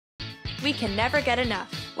We can never get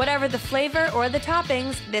enough. Whatever the flavor or the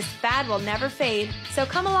toppings, this fad will never fade, so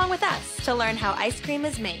come along with us to learn how ice cream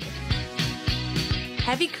is made.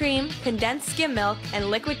 Heavy cream, condensed skim milk, and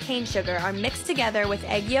liquid cane sugar are mixed together with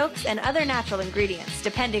egg yolks and other natural ingredients,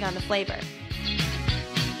 depending on the flavor.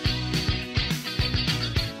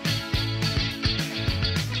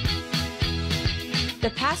 The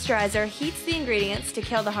pasteurizer heats the ingredients to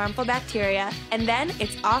kill the harmful bacteria, and then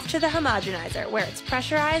it's off to the homogenizer, where it's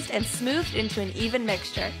pressurized and smoothed into an even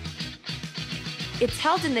mixture. It's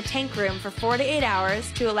held in the tank room for 4 to 8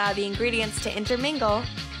 hours to allow the ingredients to intermingle,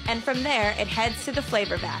 and from there it heads to the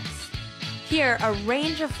flavor vats. Here, a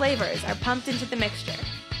range of flavors are pumped into the mixture.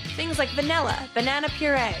 Things like vanilla, banana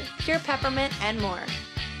puree, pure peppermint, and more.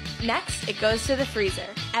 Next, it goes to the freezer.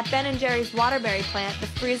 At Ben & Jerry's Waterbury plant, the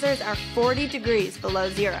freezers are 40 degrees below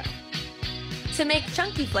zero. To make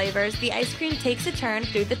chunky flavors, the ice cream takes a turn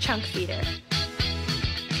through the chunk feeder.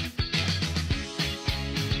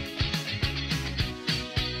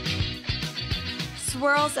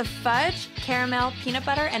 Swirls of fudge, caramel, peanut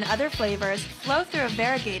butter, and other flavors flow through a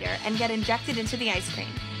variegator and get injected into the ice cream.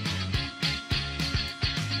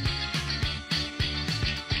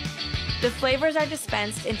 The flavors are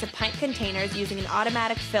dispensed into pint containers using an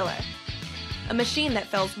automatic filler, a machine that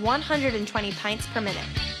fills 120 pints per minute.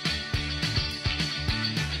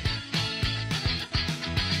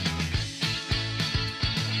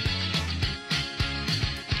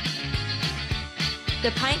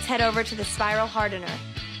 The pints head over to the spiral hardener,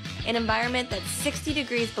 an environment that's 60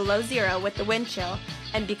 degrees below zero with the wind chill,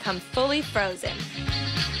 and become fully frozen.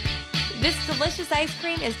 This delicious ice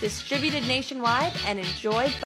cream is distributed nationwide and enjoyed